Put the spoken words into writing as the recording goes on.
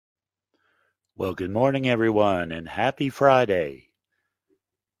Well, good morning, everyone, and happy Friday.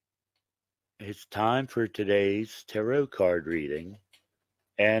 It's time for today's tarot card reading,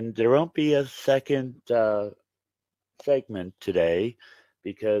 and there won't be a second segment today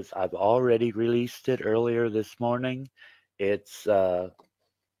because I've already released it earlier this morning. It's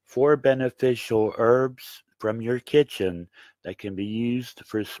 4 beneficial herbs from your kitchen that can be used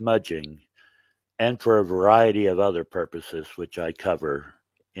for smudging and for a variety of other purposes, which I cover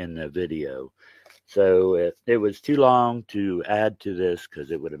in the video. So if it was too long to add to this,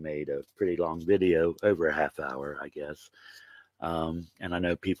 because it would have made a pretty long video, over a half hour, I guess. And I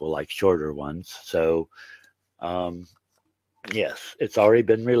know people like shorter ones. So um, yes, it's already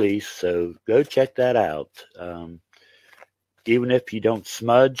been released. So go check that out. Even if you don't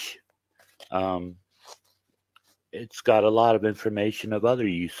smudge, um, it's got a lot of information of other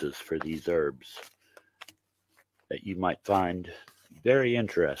uses for these herbs that you might find very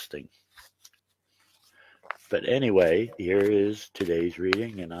interesting. But anyway, here is today's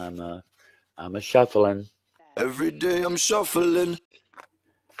reading, and I'm a shuffling. Every day I'm shuffling.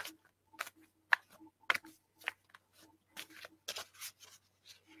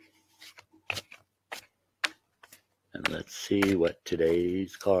 And let's see what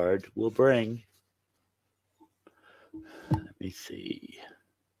today's card will bring. Let me see.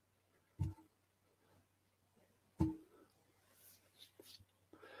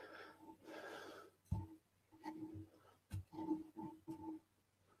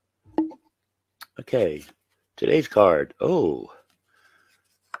 Okay, today's card. Oh,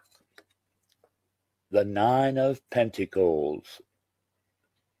 the Nine of Pentacles.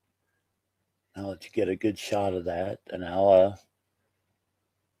 I'll let you get a good shot of that, and I'll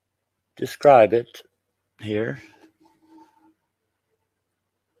describe it here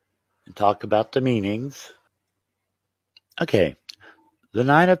and talk about the meanings. Okay, the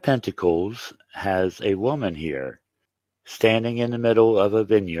Nine of Pentacles has a woman here standing in the middle of a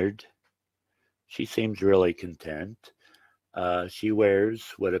vineyard. She seems really content. She wears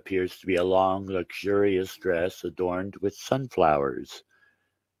what appears to be a long, luxurious dress adorned with sunflowers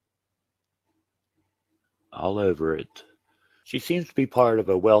all over it. She seems to be part of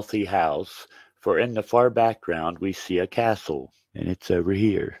a wealthy house, for in the far background we see a castle, and it's over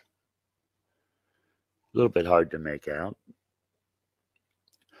here. A little bit hard to make out,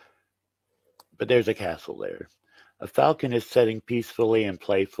 but there's a castle there. A falcon is sitting peacefully and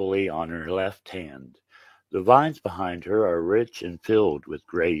playfully on her left hand. The vines behind her are rich and filled with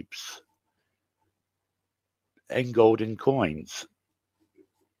grapes and golden coins.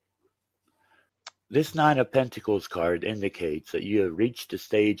 This Nine of Pentacles card indicates that you have reached a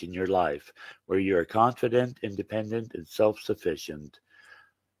stage in your life where you are confident, independent, and self-sufficient.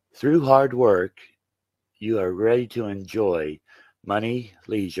 Through hard work, you are ready to enjoy money,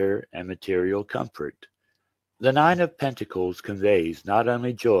 leisure, and material comfort. The Nine of Pentacles conveys not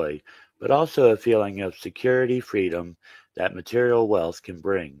only joy, but also a feeling of security, freedom that material wealth can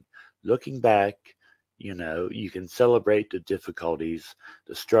bring. Looking back, you can celebrate the difficulties,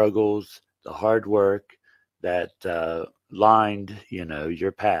 the struggles, the hard work that lined,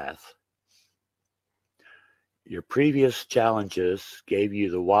 your path. Your previous challenges gave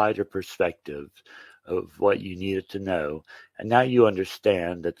you the wider perspective of what you needed to know, and now you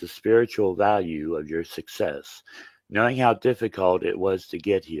understand that the spiritual value of your success. Knowing how difficult it was to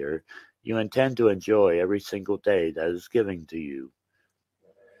get here, you intend to enjoy every single day that is given to you.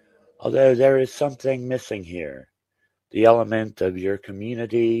 Although there is something missing here, the element of your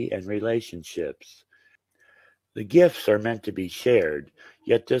community and relationships. The gifts are meant to be shared,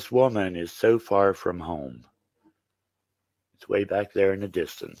 yet this woman is so far from home. It's way back there in the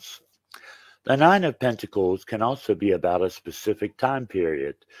distance. The Nine of Pentacles can also be about a specific time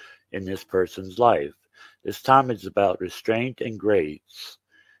period in this person's life. This time is about restraint and grace.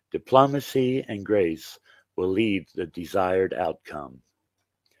 Diplomacy and grace will lead the desired outcome.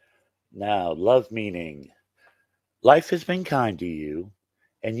 Now, love meaning. Life has been kind to you,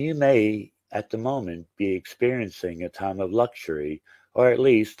 and you may, at the moment, be experiencing a time of luxury, or at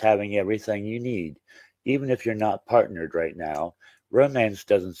least having everything you need. Even if you're not partnered right now, romance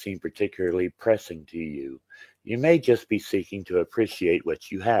doesn't seem particularly pressing to you. You may just be seeking to appreciate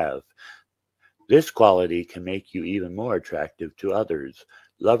what you have. This quality can make you even more attractive to others.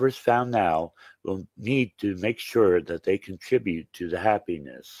 Lovers found now will need to make sure that they contribute to the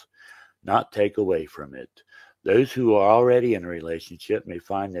happiness, not take away from it. Those who are already in a relationship may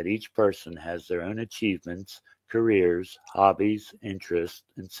find that each person has their own achievements, careers, hobbies, interests,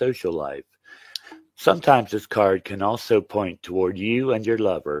 and social life. Sometimes this card can also point toward you and your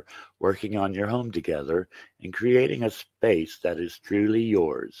lover working on your home together and creating a space that is truly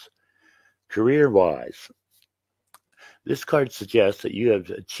yours. Career-wise, this card suggests that you have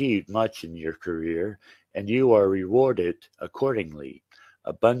achieved much in your career and you are rewarded accordingly.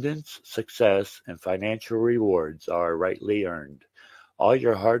 Abundance, success, and financial rewards are rightly earned. All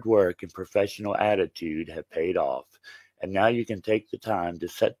your hard work and professional attitude have paid off, and now you can take the time to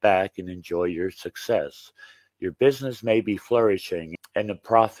sit back and enjoy your success. Your business may be flourishing, and the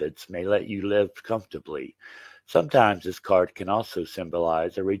profits may let you live comfortably. Sometimes this card can also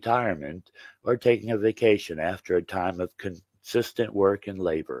symbolize a retirement or taking a vacation after a time of consistent work and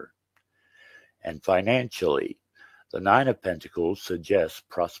labor. And financially, the Nine of Pentacles suggests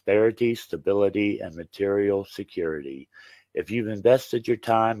prosperity, stability, and material security. If you've invested your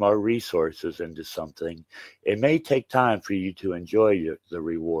time or resources into something, it may take time for you to enjoy the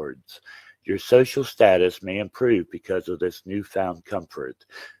rewards. Your social status may improve because of this newfound comfort.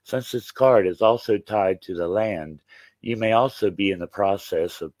 Since this card is also tied to the land, you may also be in the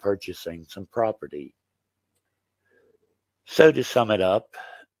process of purchasing some property. So to sum it up,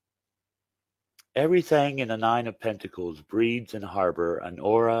 everything in the Nine of Pentacles breeds and harbor an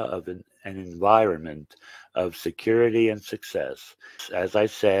aura of an environment of security and success. As I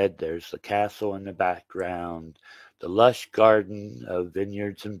said, there's the castle in the background, the lush garden of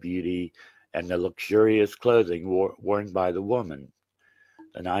vineyards and beauty, and the luxurious clothing worn by the woman.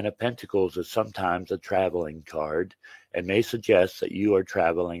 The Nine of Pentacles is sometimes a traveling card and may suggest that you are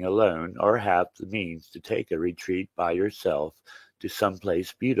traveling alone or have the means to take a retreat by yourself to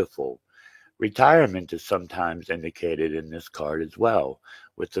someplace beautiful. Retirement is sometimes indicated in this card as well,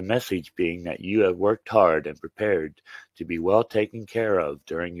 with the message being that you have worked hard and prepared to be well taken care of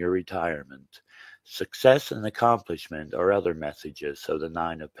during your retirement. Success and accomplishment are other messages of the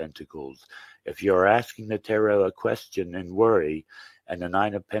Nine of Pentacles. If you are asking the tarot a question and worry, and the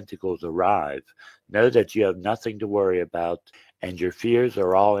Nine of Pentacles arrive, know that you have nothing to worry about, and your fears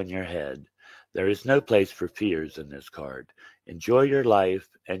are all in your head. There is no place for fears in this card. Enjoy your life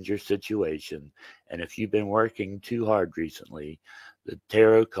and your situation, and if you've been working too hard recently, the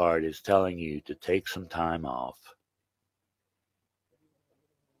tarot card is telling you to take some time off.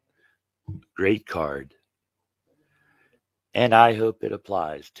 Great card. And I hope it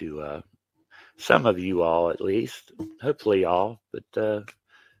applies to some of you all, at least. Hopefully all, but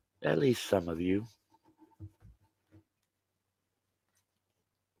at least some of you.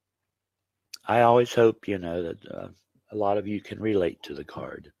 I always hope, that a lot of you can relate to the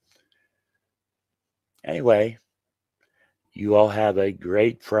card. Anyway, you all have a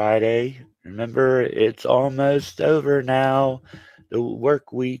great Friday. Remember, it's almost over now. The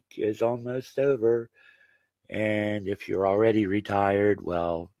work week is almost over. And if you're already retired,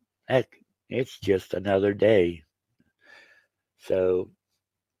 well, heck, it's just another day. So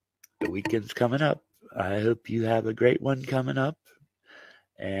the weekend's coming up. I hope you have a great one coming up.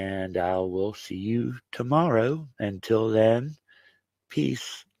 And I will see you tomorrow. Until then,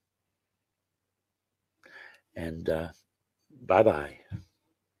 peace. And bye-bye.